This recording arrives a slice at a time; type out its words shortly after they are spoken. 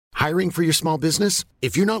Hiring for your small business?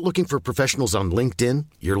 If you're not looking for professionals on LinkedIn,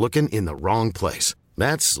 you're looking in the wrong place.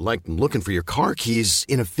 That's like looking for your car keys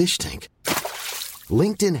in a fish tank.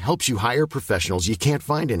 LinkedIn helps you hire professionals you can't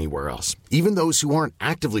find anywhere else, even those who aren't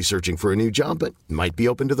actively searching for a new job but might be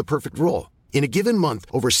open to the perfect role. In a given month,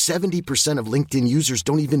 over 70% of LinkedIn users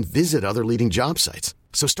don't even visit other leading job sites.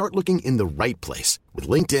 So start looking in the right place. With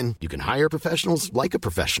LinkedIn, you can hire professionals like a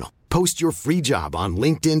professional. Post your free job on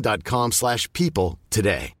linkedin.com/people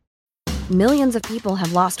today. Millions of people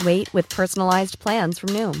have lost weight with personalized plans from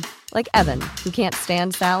Noom. Like Evan, who can't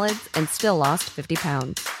stand salads and still lost 50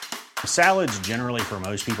 pounds. Salads generally for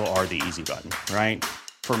most people are the easy button, right?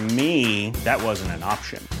 For me, that wasn't an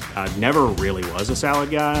option. I never really was a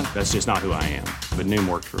salad guy. That's just not who I am. But Noom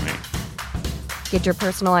worked for me. Get your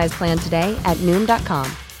personalized plan today at Noom.com.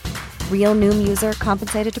 Real Noom user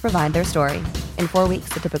compensated to provide their story. In 4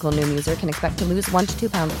 weeks, the typical Noom user can expect to lose 1 to 2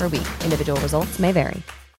 pounds per week. Individual results may vary.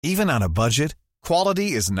 Even on a budget,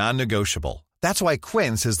 quality is non-negotiable. That's why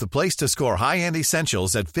Quince is the place to score high-end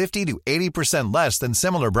essentials at 50 to 80% less than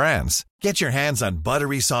similar brands. Get your hands on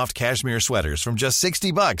buttery soft cashmere sweaters from just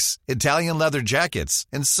 $60, Italian leather jackets,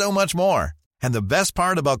 and so much more. And the best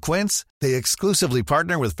part about Quince, they exclusively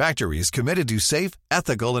partner with factories committed to safe,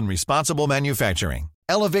 ethical, and responsible manufacturing.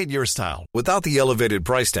 Elevate your style without the elevated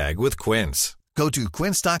price tag with Quince. Go to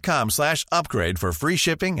quince.com/upgrade for free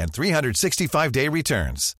shipping and 365-day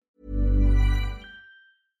returns.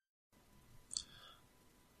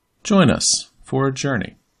 Join us for a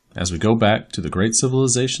journey as we go back to the great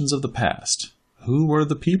civilizations of the past. Who were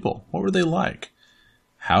the people? What were they like?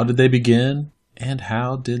 How did they begin? And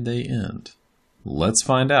how did they end? Let's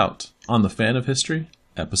find out on The Fan of History,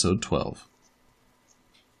 Episode 12.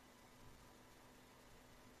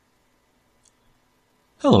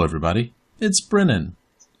 Hello, everybody. It's Brennan.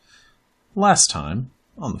 Last time,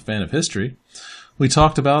 on The Fan of History, we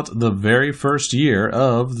talked about the very first year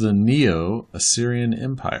of the Neo-Assyrian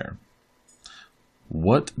Empire.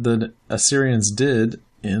 What the Assyrians did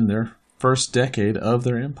in their first decade of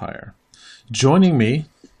their empire. Joining me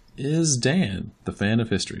is Dan, the Fan of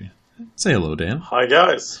History. Say hello, Dan. Hi,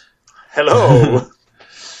 guys. Hello.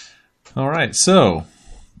 All right, so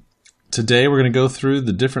today we're going to go through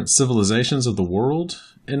the different civilizations of the world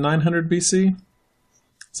in 900 BC.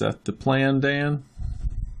 Is that the plan, Dan?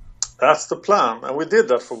 That's the plan, and we did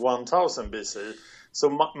that for 1000 BC. So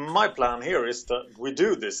my plan here is that we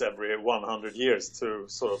do this every 100 years to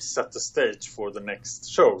sort of set the stage for the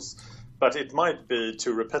next shows. But it might be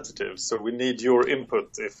too repetitive, so we need your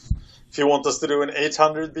input. If you want us to do an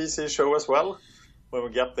 800 BC show as well, when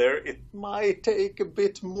we get there, it might take a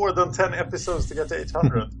bit more than 10 episodes to get to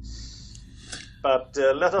 800. But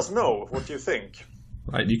let us know what you think.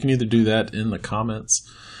 Right, you can either do that in the comments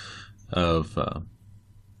of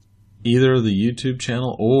either the YouTube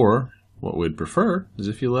channel, or what we'd prefer is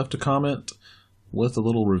if you left a comment with a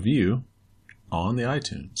little review on the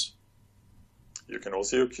iTunes. You can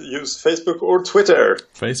also use Facebook or Twitter.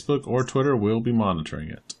 Facebook or Twitter, we'll be monitoring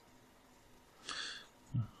it.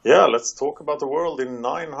 Yeah, let's talk about the world in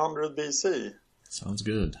 900 BC. Sounds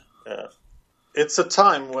good. It's a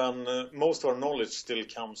time when most of our knowledge still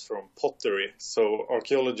comes from pottery. So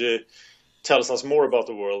archaeology tells us more about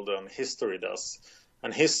the world than history does.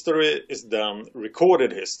 And history is then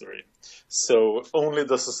recorded history. So only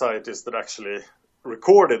the societies that actually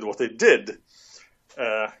recorded what they did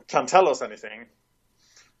can tell us anything.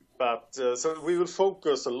 But so we will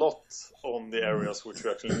focus a lot on the areas which we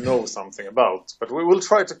actually know something about. But we will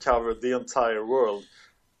try to cover the entire world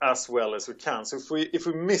as well as we can. So if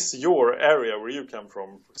we miss your area where you come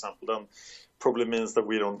from, for example, then probably means that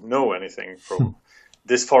we don't know anything from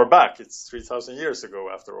this far back. It's 3,000 years ago,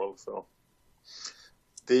 after all. So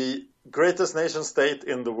the greatest nation state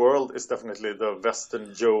in the world is definitely the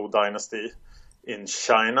Western Zhou dynasty in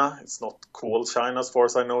China. It's not called China as far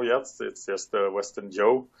as I know yet. It's just the Western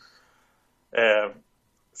Zhou.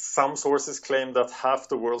 Some sources claim that half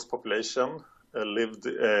the world's population lived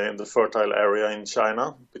in the fertile area in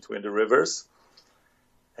China between the rivers.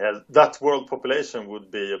 That world population would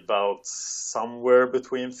be about somewhere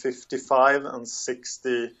between 55 and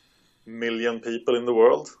 60 million people in the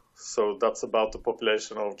world. So that's about the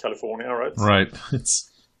population of California, right? Right.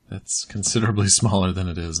 It's considerably smaller than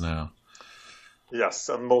it is now. Yes,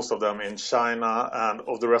 and most of them in China, and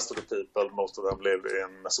of the rest of the people, most of them live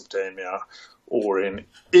in Mesopotamia or in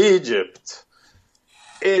Egypt.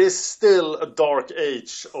 It is still a dark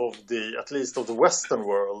age of at least of the Western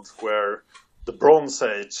world, where the Bronze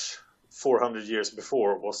Age, 400 years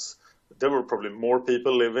before, there were probably more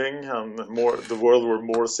people living and the world were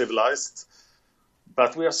more civilized.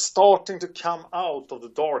 But we are starting to come out of the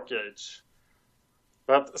dark age.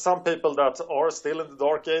 But some people that are still in the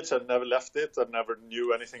Dark Age and never left it and never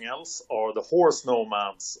knew anything else are the horse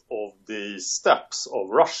nomads of the steppes of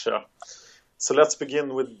Russia. So let's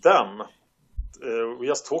begin with them. We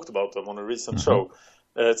just talked about them on a recent show.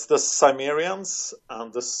 It's the Cimmerians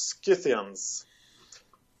and the Scythians.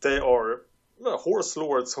 They are horse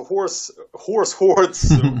lords, horse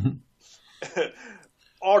hordes,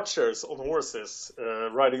 archers on horses,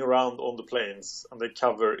 riding around on the plains, and they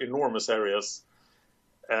cover enormous areas.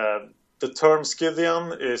 The term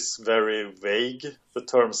Scythian is very vague. The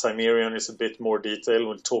term Cimmerian is a bit more detailed.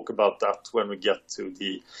 We'll talk about that when we get to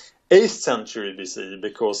the 8th century BC,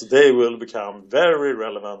 because they will become very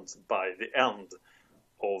relevant by the end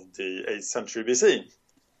of the 8th century BC.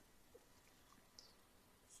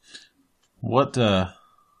 What,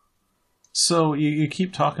 so you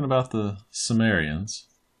keep talking about the Cimmerians.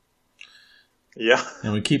 Yeah.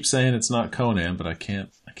 And we keep saying it's not Conan, but I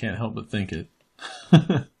can't help but think it.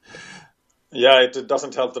 Yeah, it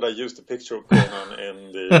doesn't help that I used a picture of Conan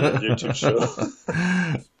in the YouTube show.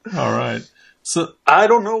 All right. So I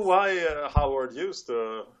don't know why Howard used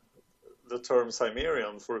the term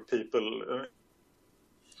Cimmerian for people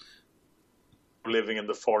living in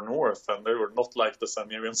the far north, and they were not like the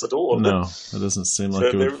Cimmerians at all. No, it doesn't seem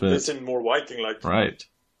like it would fit. They seem more Viking-like. Right.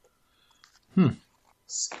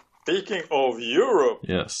 Speaking of Europe,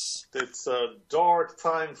 yes, it's a dark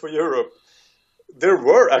time for Europe. There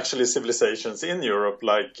were actually civilizations in Europe,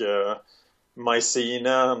 like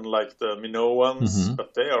Mycenae and like the Minoans,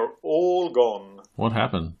 but they are all gone. What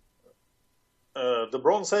happened? The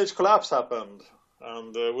Bronze Age collapse happened,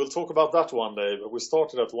 and we'll talk about that one day. But we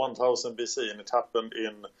started at 1000 BC, and it happened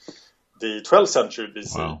in the 12th century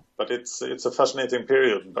BC. Wow. But it's a fascinating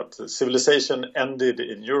period. But civilization ended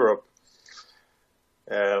in Europe.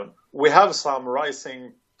 We have some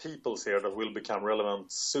rising peoples here that will become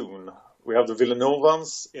relevant soon. We have the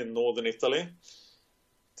Villanovans in northern Italy.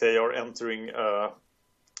 They are entering a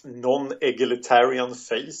non-egalitarian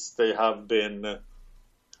phase. They have been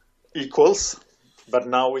equals, but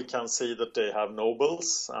now we can see that they have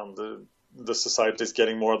nobles, and the society is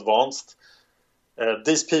getting more advanced.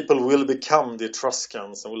 These people will become the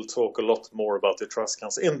Etruscans, and we'll talk a lot more about the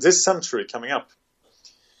Etruscans in this century coming up.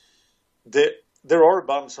 There are a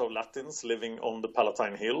bunch of Latins living on the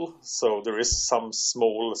Palatine Hill, so there is some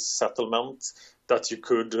small settlement that you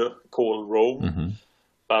could call Rome.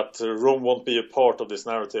 But Rome won't be a part of this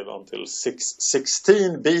narrative until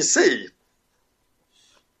 616 BC.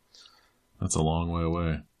 That's a long way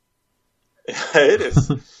away. It is.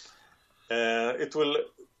 It will...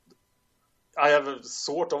 I have a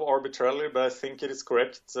sort of arbitrarily, but I think it is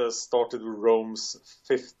correct, started with Rome's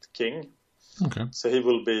 5th king. Okay. So he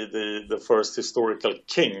will be the first historical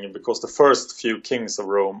king, because the first few kings of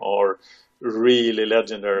Rome are really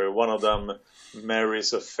legendary. One of them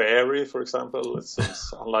marries a fairy, for example. It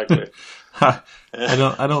seems unlikely. I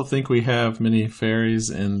don't think we have many fairies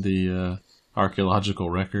in the archaeological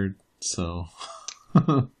record, so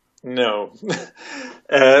no.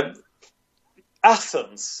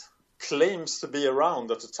 Athens claims to be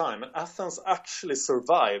around at the time, and Athens actually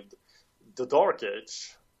survived the Dark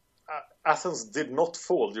Age. Athens did not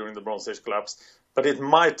fall during the Bronze Age collapse, but it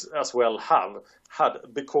might as well have had,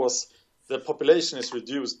 because the population is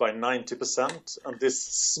reduced by 90%, and this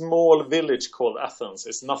small village called Athens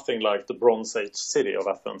is nothing like the Bronze Age city of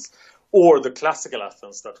Athens, or the classical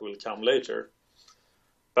Athens that will come later.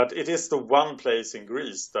 But it is the one place in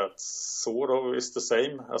Greece that sort of is the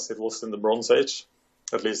same as it was in the Bronze Age,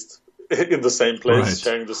 at least in the same place, right.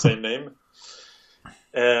 Sharing the same name.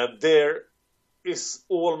 There is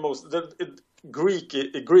almost...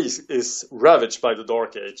 Greece is ravaged by the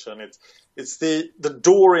Dark Age, and it's the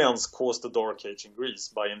Dorians caused the Dark Age in Greece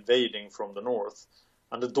by invading from the north.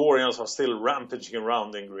 And the Dorians are still rampaging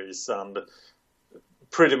around in Greece and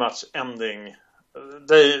pretty much ending...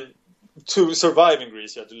 To survive in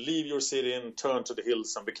Greece, you have to leave your city and turn to the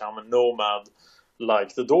hills and become a nomad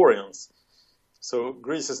like the Dorians. So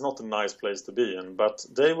Greece is not a nice place to be in, but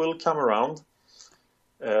they will come around.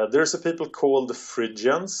 There's a people called the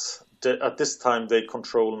Phrygians. At this time they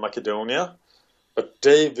control Macedonia, but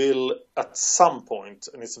they will at some point,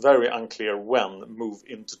 and it's very unclear when, move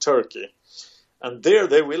into Turkey. And there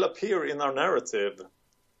they will appear in our narrative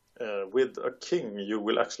with a king you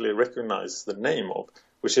will actually recognize the name of,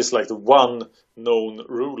 which is like the one known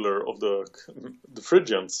ruler of the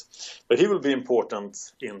Phrygians. But he will be important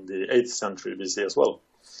in the 8th century BC as well.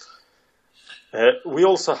 We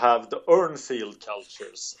also have the Urnfield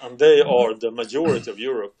cultures, and they are the majority of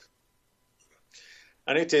Europe.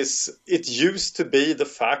 And it used to be the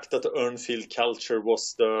fact that the Urnfield culture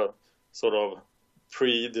was the sort of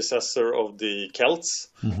predecessor of the Celts,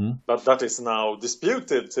 but that is now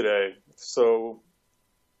disputed today. So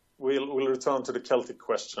we'll return to the Celtic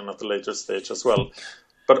question at a later stage as well.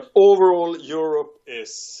 But overall, Europe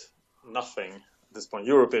is nothing at this point.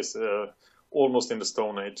 Europe is almost in the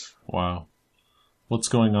Stone Age. Wow. What's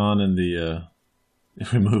going on in the,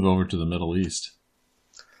 if we move over to the Middle East?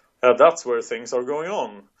 That's where things are going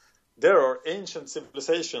on. There are ancient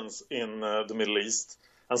civilizations in the Middle East,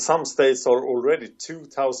 and some states are already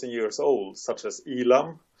 2,000 years old, such as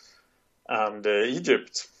Elam and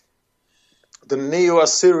Egypt. The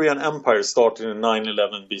Neo-Assyrian Empire started in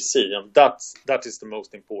 911 BC, and that is the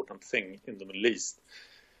most important thing in the Middle East.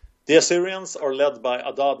 The Assyrians are led by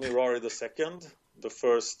Adad-nirari II, the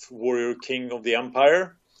first warrior king of the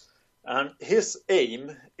empire, and his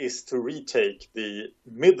aim is to retake the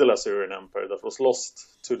Middle Assyrian Empire that was lost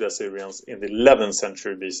to the Assyrians in the 11th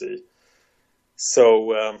century BC.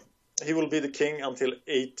 So he will be the king until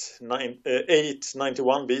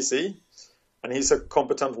 891 BC, and he's a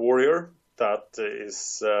competent warrior that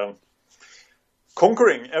is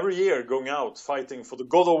conquering every year, going out, fighting for the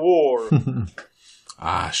god of war.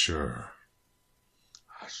 Ashur.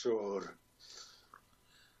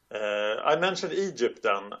 I mentioned Egypt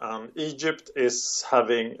then, and Egypt is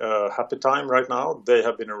having a happy time right now. They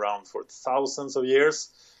have been around for thousands of years.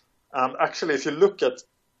 And actually, if you look at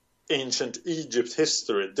ancient Egypt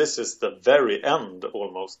history, this is the very end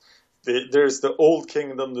almost. There's the Old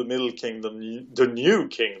Kingdom, the Middle Kingdom, the New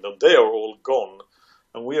Kingdom. They are all gone.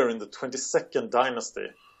 And we are in the 22nd dynasty.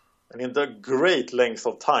 And in the great length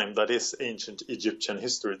of time that is ancient Egyptian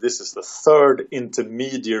history, this is the third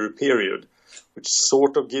intermediary period, which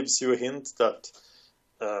sort of gives you a hint that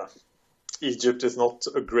Egypt is not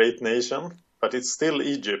a great nation, but it's still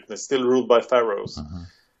Egypt. It's still ruled by pharaohs,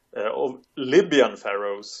 of Libyan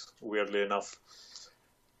pharaohs, weirdly enough.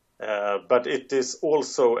 But it is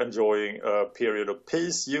also enjoying a period of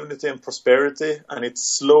peace, unity, and prosperity, and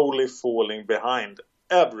it's slowly falling behind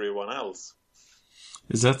everyone else.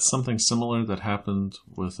 Is that something similar that happened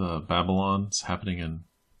with Babylon? It's happening in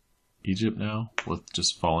Egypt now, with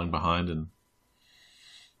just falling behind? And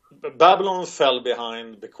Babylon fell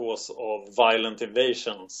behind because of violent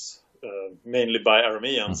invasions, mainly by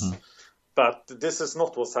Arameans. But this is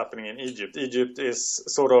not what's happening in Egypt. Egypt is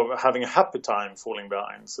sort of having a happy time falling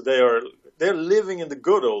behind. So they're living in the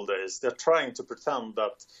good old days. They're trying to pretend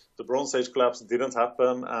that the Bronze Age collapse didn't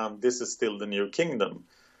happen and this is still the new kingdom.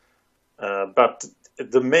 But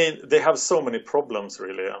they have so many problems,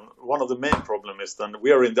 really. And one of the main problems is that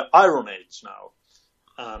we are in the Iron Age now.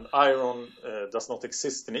 And iron does not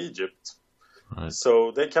exist in Egypt. Right.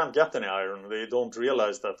 So they can't get any iron. They don't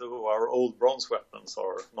realize that our old bronze weapons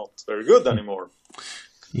are not very good anymore.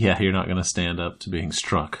 Yeah, you're not going to stand up to being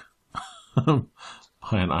struck by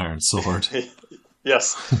an iron sword.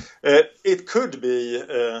 Yes. It could be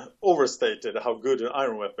overstated how good an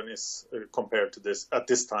iron weapon is compared to this at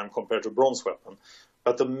this time compared to a bronze weapon.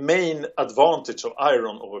 But the main advantage of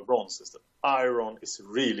iron over bronze is that iron is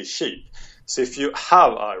really cheap. So if you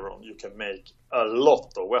have iron, you can make a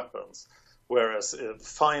lot of weapons. Whereas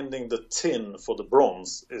finding the tin for the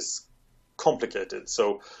bronze is complicated.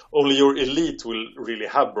 So only your elite will really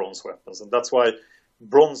have bronze weapons. And that's why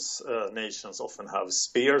bronze nations often have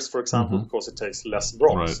spears, for example, because it takes less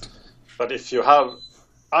bronze. Right. But if you have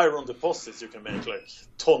iron deposits, you can make like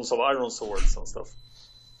tons of iron swords and stuff.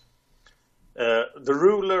 The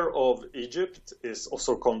ruler of Egypt is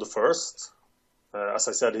Osorkon I. As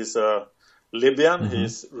I said, he's a Libyan.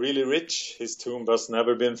 He's really rich. His tomb has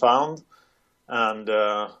never been found. And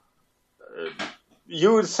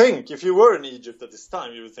you would think, if you were in Egypt at this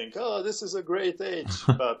time, you would think, oh, this is a great age.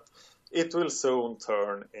 But it will soon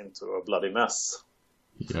turn into a bloody mess.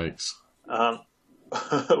 Yikes.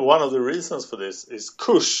 One of the reasons for this is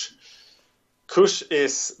Kush. Kush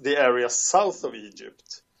is the area south of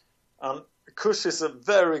Egypt. And Kush is a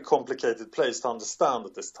very complicated place to understand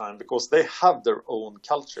at this time because they have their own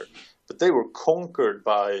culture. But they were conquered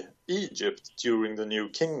by Egypt during the New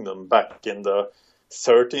Kingdom back in the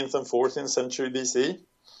 13th and 14th century BC.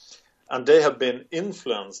 And they have been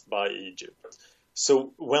influenced by Egypt.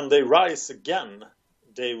 So when they rise again,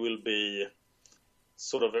 they will be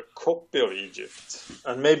sort of a copy of Egypt.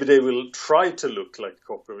 And maybe they will try to look like a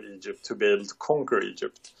copy of Egypt to be able to conquer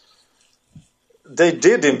Egypt. They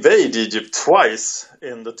did invade Egypt twice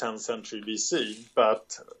in the 10th century BC,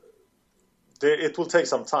 but it will take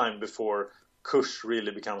some time before Kush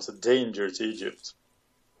really becomes a danger to Egypt.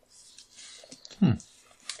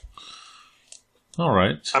 All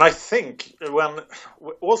right. And I think when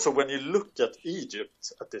you look at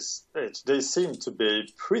Egypt at this stage, they seem to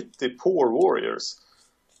be pretty poor warriors.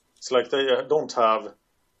 It's like they don't have...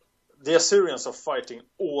 The Assyrians are fighting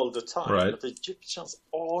all the time, right. but the Egyptians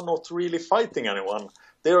are not really fighting anyone.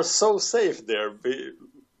 They are so safe there,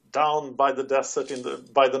 down by the desert,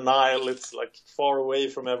 by the Nile. It's like far away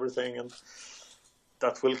from everything, and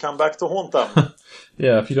that will come back to haunt them.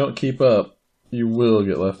 Yeah, if you don't keep up, you will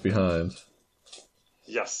get left behind.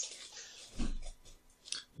 Yes.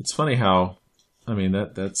 It's funny how, I mean,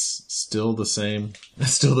 that's still the same.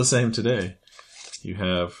 It's still the same today. You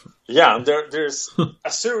have... Yeah, and there's...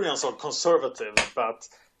 Assyrians are conservative, but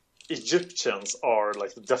Egyptians are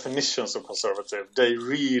like the definitions of conservative. They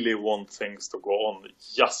really want things to go on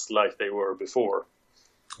just like they were before.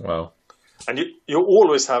 Wow. And you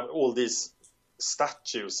always have all these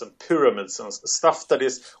statues and pyramids and stuff that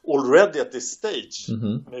is already at this stage,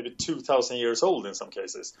 maybe 2,000 years old in some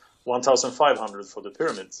cases, 1,500 for the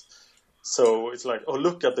pyramids. So it's like, oh,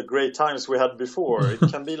 look at the great times we had before. It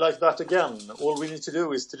can be like that again. All we need to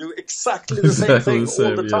do is to do exactly the same thing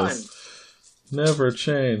all the time. Never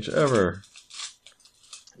change, ever.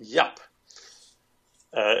 Yep.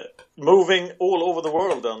 Moving all over the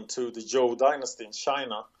world then to the Zhou dynasty in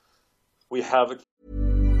China, we have...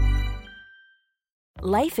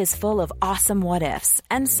 Life is full of awesome what-ifs,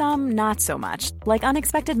 and some not so much, like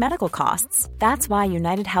unexpected medical costs. That's why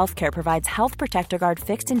United Healthcare provides Health Protector Guard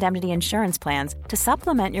fixed indemnity insurance plans to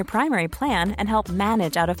supplement your primary plan and help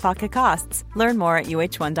manage out-of-pocket costs. Learn more at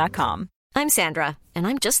UH1.com. I'm Sandra, and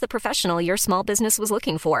I'm just the professional your small business was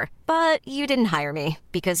looking for. But you didn't hire me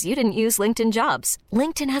because you didn't use LinkedIn Jobs.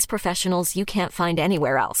 LinkedIn has professionals you can't find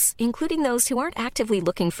anywhere else, including those who aren't actively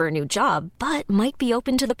looking for a new job, but might be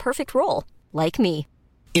open to the perfect role, like me.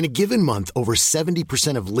 In a given month, over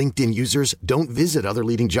 70% of LinkedIn users don't visit other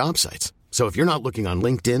leading job sites. So if you're not looking on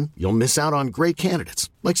LinkedIn, you'll miss out on great candidates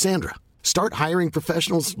like Sandra. Start hiring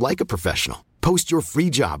professionals like a professional. Post your free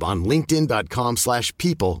job on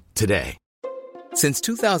linkedin.com/people today. Since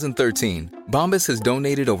 2013, Bombas has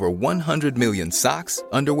donated over 100 million socks,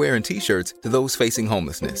 underwear, and T-shirts to those facing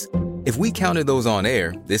homelessness. If we counted those on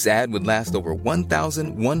air, this ad would last over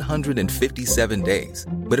 1,157 days.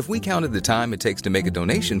 But if we counted the time it takes to make a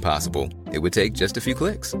donation possible, it would take just a few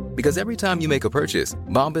clicks. Because every time you make a purchase,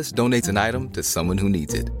 Bombas donates an item to someone who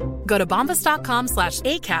needs it. Go to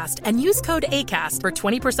bombas.com/ACAST and use code ACAST for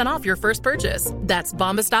 20% off your first purchase. That's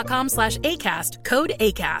bombas.com/ACAST, code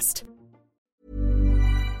ACAST.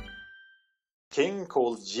 King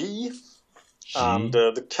called Yi. And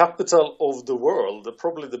the capital of the world,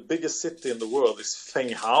 probably the biggest city in the world, is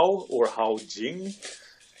Fenghao or Haojing.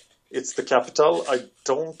 It's the capital. I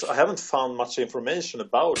haven't found much information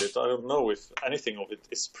about it. I don't know if anything of it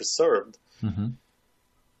is preserved.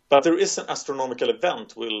 But there is an astronomical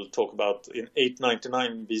event we'll talk about in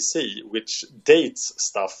 899 BC, which dates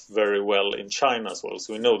stuff very well in China as well.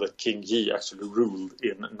 So we know that King Yi actually ruled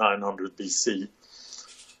in 900 BC.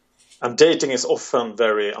 And dating is often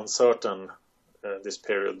very uncertain. This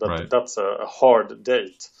period, that's a hard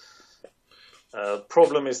date.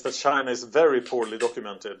 Problem is that China is very poorly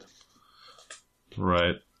documented,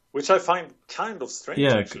 right? Which I find kind of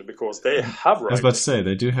strange, actually, because they have writing. I was about to say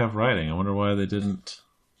they do have writing. I wonder why they didn't.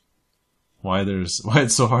 Why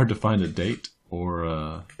it's so hard to find a date or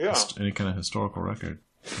any kind of historical record.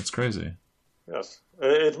 It's crazy. Yes,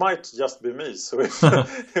 it might just be me. So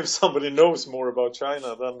if somebody knows more about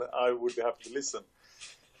China, then I would be happy to listen.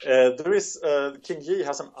 There is King Yi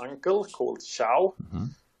has an uncle called Xiao,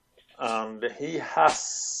 and he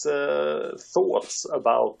has thoughts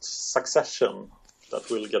about succession that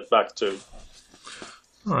we'll get back to.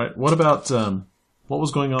 All right. What about what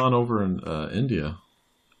was going on over in India?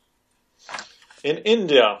 In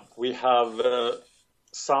India, we have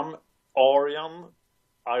some Aryan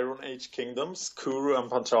Iron Age kingdoms, Kuru and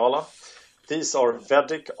Panchala. These are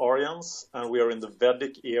Vedic Aryans, and we are in the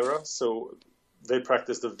Vedic era, so they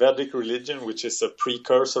practice the Vedic religion, which is a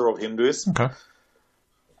precursor of Hinduism. Okay.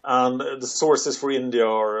 And the sources for India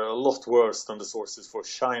are a lot worse than the sources for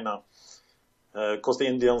China, because the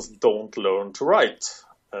Indians don't learn to write.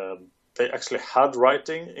 They actually had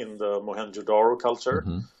writing in the Mohenjo-daro culture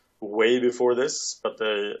way before this, but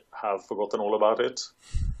they have forgotten all about it.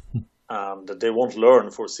 And they won't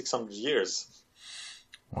learn for 600 years.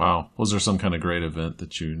 Wow. Was there some kind of great event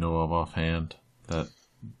that you know of offhand that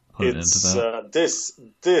put into that? This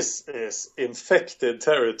is infected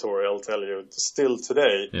territory, I'll tell you, still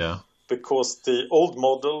today. Yeah. Because the old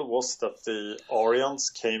model was that the Aryans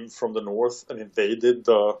came from the north and invaded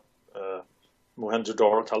the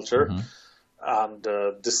Mohenjo-daro culture and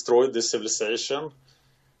destroyed the civilization.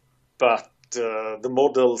 But the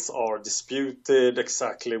models are disputed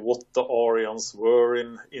exactly what the Aryans were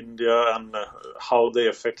in India and how they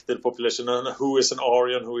affected the population and who is an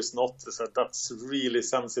Aryan, who is not. So that's really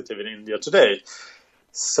sensitive in India today.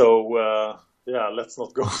 So, let's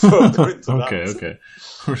not go further into that. Okay.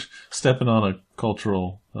 We're stepping on a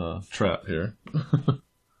cultural trap here.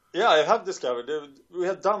 Yeah, I have discovered. We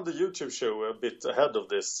had done the YouTube show a bit ahead of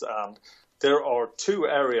this, and there are two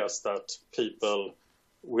areas that people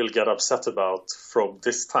will get upset about from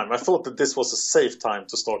this time. I thought that this was a safe time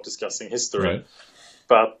to start discussing history. Right.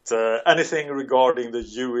 But anything regarding the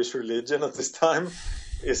Jewish religion at this time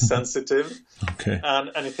is sensitive. Okay.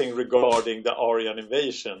 And anything regarding the Aryan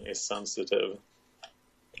invasion is sensitive.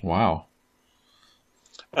 Wow.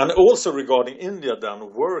 And also regarding India,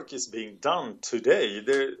 then, work is being done today.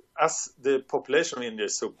 As the population of India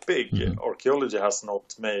is so big, archaeology has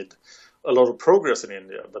not made a lot of progress in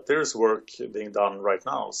India, but there is work being done right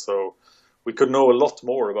now. So we could know a lot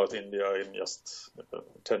more about India in just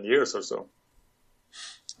 10 years or so.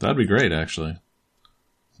 That'd be great, actually.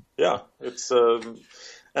 Yeah, it's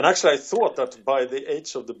and actually I thought that by the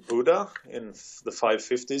age of the Buddha in the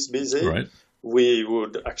 550s BC, Right. we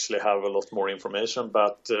would actually have a lot more information,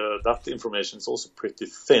 but that information is also pretty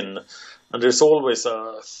thin. And there's always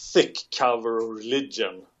a thick cover of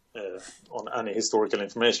religion on any historical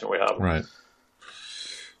information we have. Right.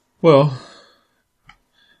 Well,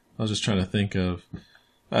 I was just trying to think of...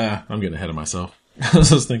 I'm getting ahead of myself. I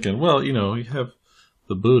was thinking, well, you have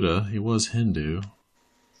the Buddha. He was Hindu.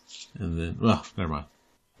 And then... Well, never mind.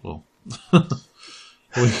 Well...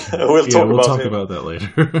 We'll talk about that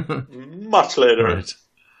later. Much later. Right.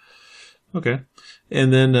 Okay.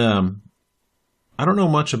 And then, I don't know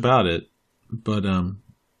much about it, but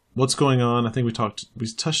what's going on? I think we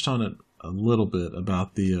touched on it a little bit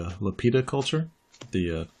about the Lapita culture,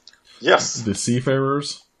 the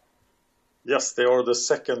seafarers. Yes, they are the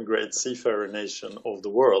second great seafarer nation of the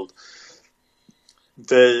world.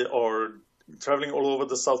 They are traveling all over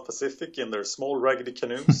the South Pacific in their small raggedy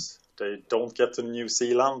canoes. They don't get to New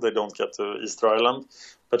Zealand, they don't get to Easter Island,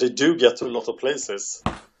 but they do get to a lot of places.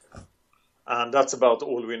 And that's about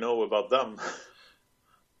all we know about them.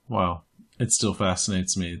 Wow. It still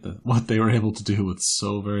fascinates me what they were able to do with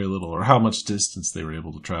so very little, or how much distance they were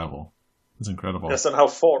able to travel. It's incredible. Yes, and how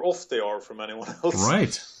far off they are from anyone else.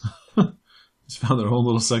 Right. Just found their own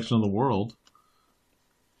little section of the world.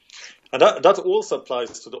 And that also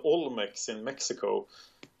applies to the Olmecs in Mexico.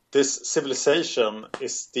 This civilization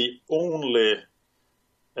is the only...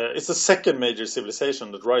 it's the second major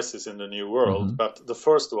civilization that rises in the New World, but the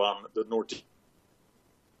first one, the North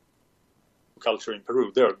culture in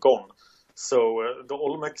Peru, they're gone. So the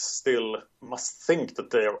Olmecs still must think that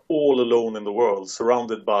they are all alone in the world,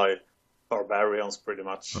 surrounded by barbarians pretty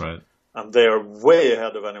much. Right. And they are way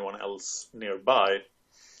ahead of anyone else nearby.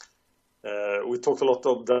 We talked a lot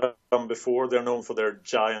of them before. They're known for their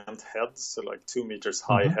giant heads, so like 2 meters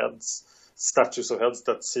high heads, statues of heads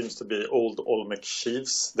that seems to be old Olmec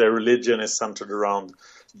chiefs. Their religion is centered around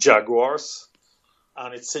jaguars,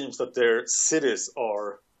 and it seems that their cities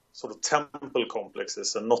are sort of temple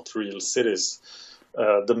complexes and not real cities.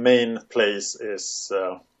 The main place is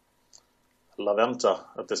La Venta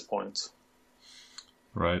at this point.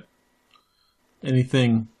 Right.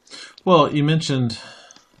 Anything... Well, you mentioned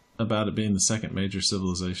about it being the second major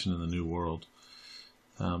civilization in the New World.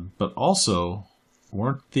 But also,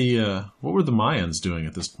 what were the Mayans doing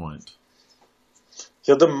at this point?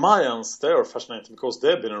 Yeah, the Mayans, they are fascinating because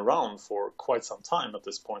they've been around for quite some time at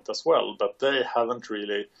this point as well, but they haven't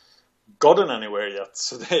really gotten anywhere yet.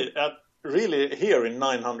 So they, really here in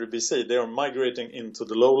 900 BC, they are migrating into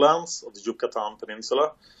the lowlands of the Yucatan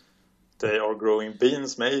Peninsula. They are growing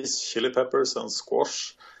beans, maize, chili peppers, and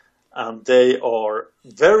squash. And they are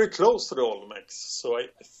very close to the Olmecs. So I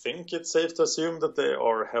think it's safe to assume that they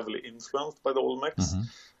are heavily influenced by the Olmecs.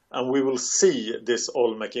 And we will see this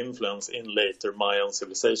Olmec influence in later Mayan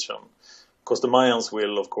civilization. Because the Mayans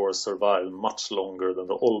will, of course, survive much longer than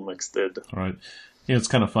the Olmecs did. Right. It's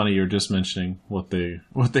kind of funny you're just mentioning what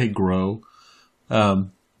they grow.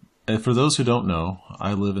 And for those who don't know,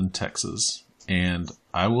 I live in Texas. And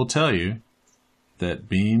I will tell you that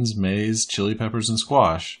beans, maize, chili peppers, and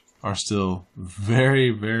squash are still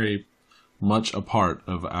very, very much a part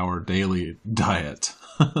of our daily diet.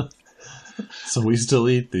 So we still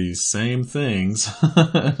eat these same things.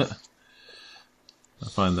 I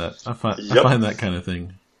find that kind of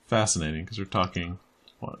thing fascinating because we're talking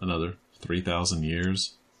another 3,000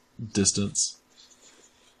 years distance.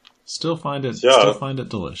 Still find it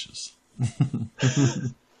delicious.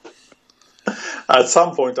 At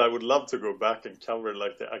some point, I would love to go back and cover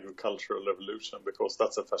like the agricultural revolution, because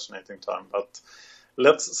that's a fascinating time. But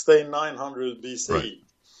let's stay 900 BC. Right.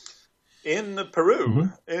 In Peru,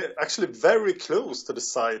 actually very close to the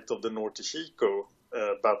site of the Norte Chico,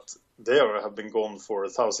 but they have been gone for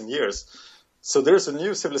 1,000 years. So there's a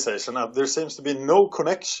new civilization, and there seems to be no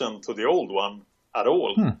connection to the old one at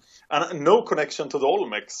all, and no connection to the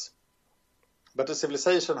Olmecs. But a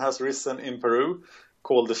civilization has risen in Peru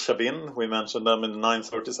called the Chavin. We mentioned them in the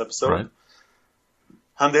 930s episode. Right.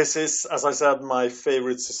 And this is, as I said, my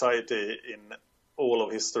favorite society in all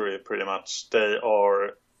of history, pretty much. They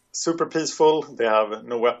are super peaceful. They have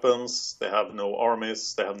no weapons. They have no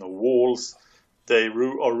armies. They have no walls. They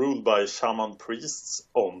are ruled by shaman priests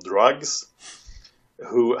on drugs,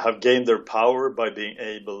 who have gained their power by being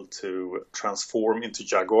able to transform into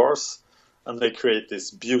jaguars. And they create this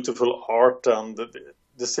beautiful art, and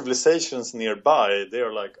the civilizations nearby, they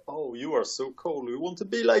are like, oh, you are so cool, we want to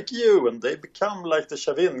be like you. And they become like the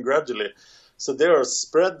Chavin gradually. So they are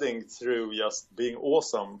spreading through just being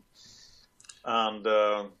awesome. And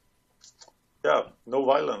no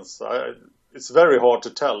violence. It's very hard to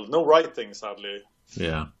tell. No writing, sadly.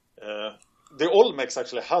 Yeah. The Olmecs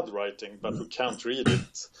actually had writing, but we can't read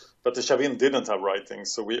it. But the Chavin didn't have writing,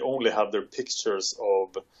 so we only have their pictures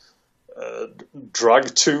of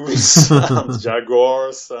drug tools and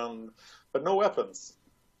jaguars, but no weapons.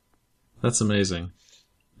 That's amazing.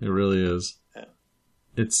 It really is.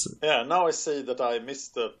 Yeah. Now I see that I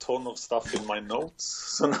missed a ton of stuff in my notes,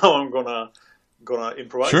 so now I'm gonna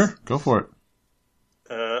improvise. Sure, go for it.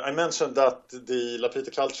 I mentioned that the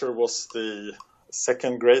Lapita culture was the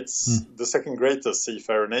second greatest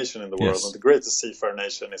seafarer nation in the world, and the greatest seafarer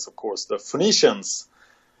nation is, of course, the Phoenicians.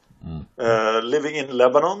 Living in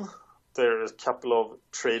Lebanon, there are a couple of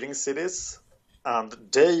trading cities, and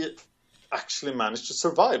they actually managed to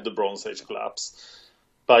survive the Bronze Age collapse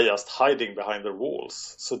by just hiding behind their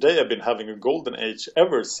walls. So they have been having a golden age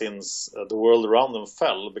ever since the world around them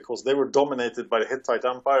fell, because they were dominated by the Hittite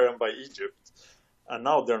Empire and by Egypt. And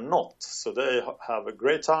now they're not. So they have a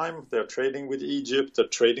great time. They're trading with Egypt. They're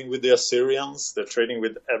trading with the Assyrians. They're trading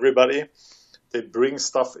with everybody. They bring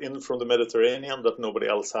stuff in from the Mediterranean that nobody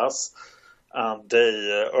else has. And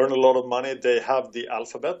they earn a lot of money. They have the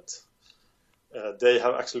alphabet. They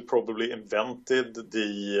have actually probably invented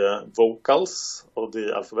the vocals of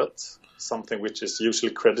the alphabet, something which is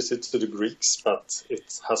usually credited to the Greeks, but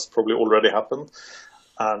it has probably already happened.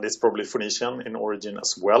 And it's probably Phoenician in origin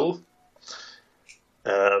as well.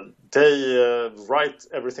 They write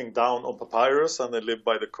everything down on papyrus, and they live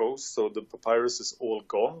by the coast, so the papyrus is all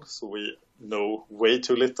gone, so we know way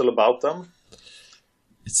too little about them.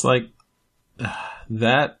 It's like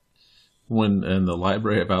that when in the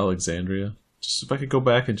Library of Alexandria. Just if I could go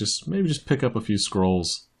back and maybe pick up a few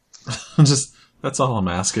scrolls. That's all I'm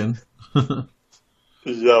asking. The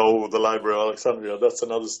Library of Alexandria, that's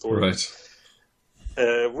another story.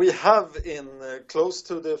 Right. We have close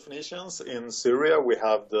to the Phoenicians in Syria, we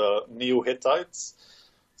have the Neo-Hittites,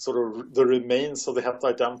 sort of the remains of the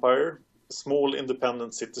Hittite Empire, small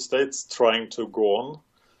independent city-states trying to go on.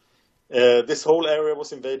 This whole area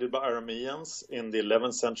was invaded by Arameans in the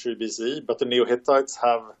 11th century BC, but the Neo-Hittites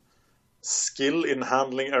have skill in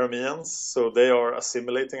handling Arameans, so they are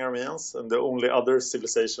assimilating Arameans, and the only other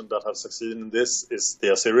civilization that have succeeded in this is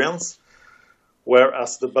the Assyrians.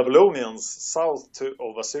 Whereas the Babylonians south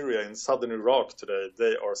of Assyria in southern Iraq today,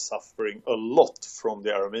 they are suffering a lot from the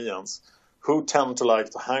Arameans, who tend to like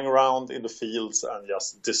to hang around in the fields and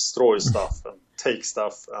just destroy stuff and take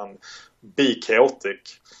stuff and be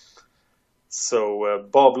chaotic. So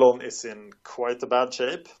Babylon is in quite a bad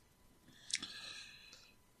shape.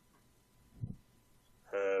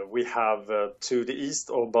 We have to the east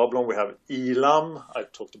of Babylon, we have Elam. I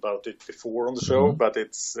talked about it before on the show, but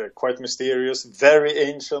it's quite mysterious, very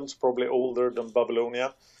ancient, probably older than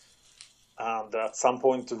Babylonia, and at some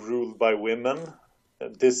point ruled by women.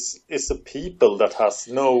 This is a people that has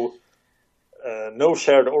no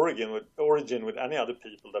shared origin with any other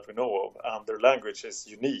people that we know of, and their language is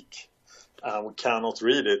unique, and we cannot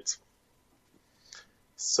read it.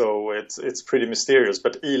 So it's pretty mysterious,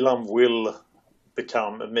 but Elam will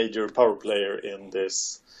become a major power player in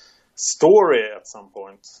this story at some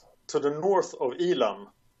point. To the north of Elam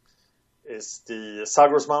is the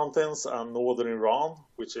Zagros Mountains and northern Iran,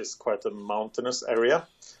 which is quite a mountainous area.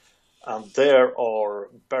 And there are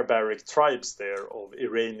barbaric tribes there of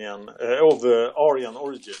Aryan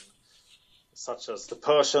origin, such as the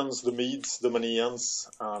Persians, the Medes, the Manians,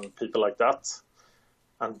 and people like that.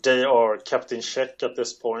 And they are kept in check at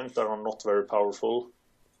this point. They are not very powerful,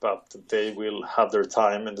 but they will have their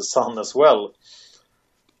time in the sun as well.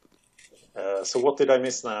 So what did I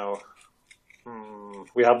miss now?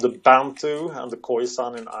 We have the Bantu and the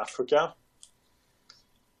Khoisan in Africa.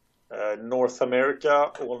 North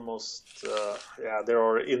America, almost, there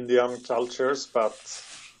are Indian cultures, but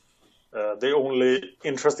the only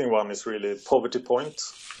interesting one is really Poverty Point.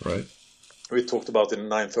 Right. We talked about in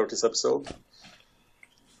the 930s episode.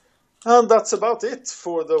 And that's about it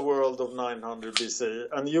for the world of 900 BC.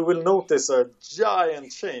 And you will notice a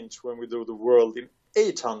giant change when we do the world in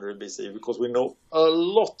 800 BC, because we know a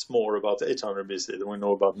lot more about 800 BC than we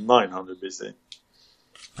know about 900 BC.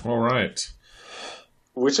 All right.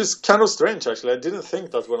 Which is kind of strange, actually. I didn't think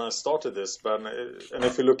that when I started this. And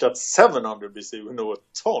if you look at 700 BC, we know a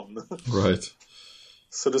ton. Right.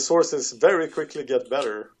 So the sources very quickly get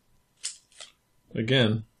better.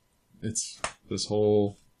 Again, it's this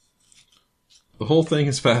whole... The whole thing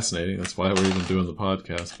is fascinating. That's why we're even doing the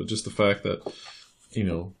podcast. But just the fact that,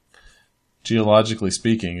 geologically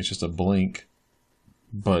speaking, it's just a blink.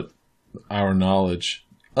 But our knowledge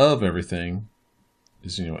of everything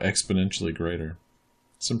is, exponentially greater.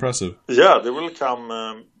 It's impressive. Yeah, there will come...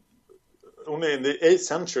 only in the 8th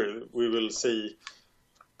century we will see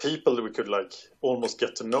people that we could almost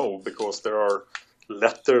get to know, because there are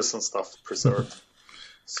letters and stuff preserved.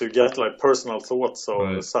 So you get personal thoughts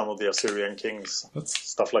of some of the Assyrian kings,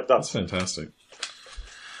 stuff like that. That's fantastic.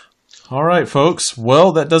 All right, folks.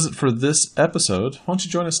 Well, that does it for this episode. Why don't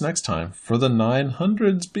you join us next time for the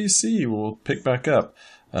 900s BC? We'll pick back up.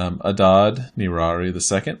 Adad Nirari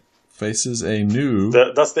II faces a new...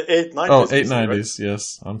 That's the 890s. Oh, 890s, right?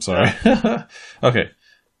 Yes. I'm sorry. Yeah. Okay.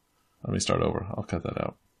 Let me start over. I'll cut that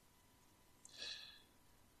out.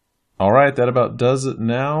 All right, that about does it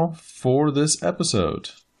now for this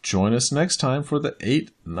episode. Join us next time for the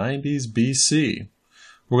 890s BC.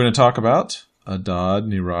 We're going to talk about Adad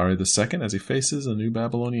Nirari II as he faces a new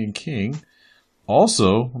Babylonian king.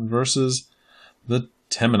 Also versus the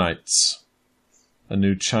Temanites. A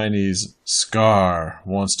new Chinese Scar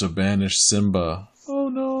wants to banish Simba. Oh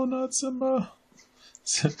no, not Simba.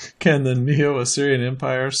 Can the Neo-Assyrian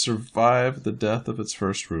Empire survive the death of its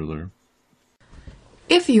first ruler?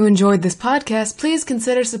 If you enjoyed this podcast, please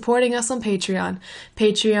consider supporting us on Patreon.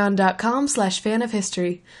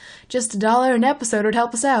 Patreon.com/fanofhistory. Just $1 an episode would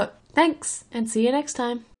help us out. Thanks, and see you next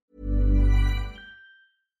time.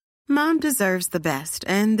 Mom deserves the best,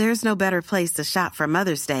 and there's no better place to shop for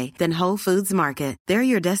Mother's Day than Whole Foods Market. They're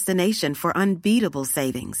your destination for unbeatable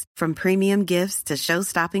savings, from premium gifts to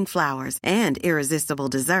show-stopping flowers and irresistible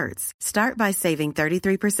desserts. Start by saving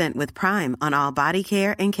 33% with Prime on all body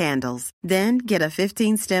care and candles. Then get a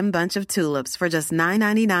 15-stem bunch of tulips for just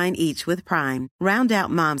 $9.99 each with Prime. Round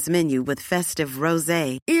out Mom's menu with festive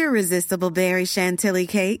rosé, irresistible berry chantilly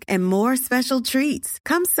cake, and more special treats.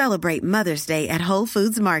 Come celebrate Mother's Day at Whole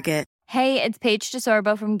Foods Market. Hey, it's Paige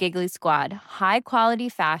DeSorbo from Giggly Squad. High quality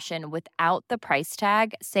fashion without the price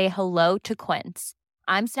tag. Say hello to Quince.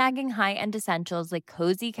 I'm snagging high-end essentials like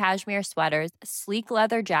cozy cashmere sweaters, sleek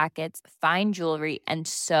leather jackets, fine jewelry, and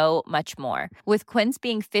so much more. With Quince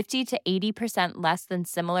being 50 to 80% less than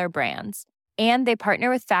similar brands. And they partner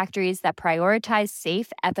with factories that prioritize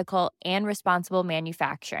safe, ethical, and responsible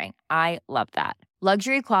manufacturing. I love that.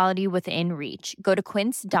 Luxury quality within reach. Go to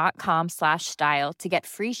quince.com/style to get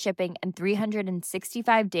free shipping and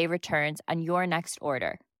 365-day returns on your next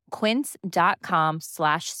order.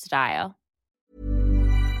 Quince.com/style.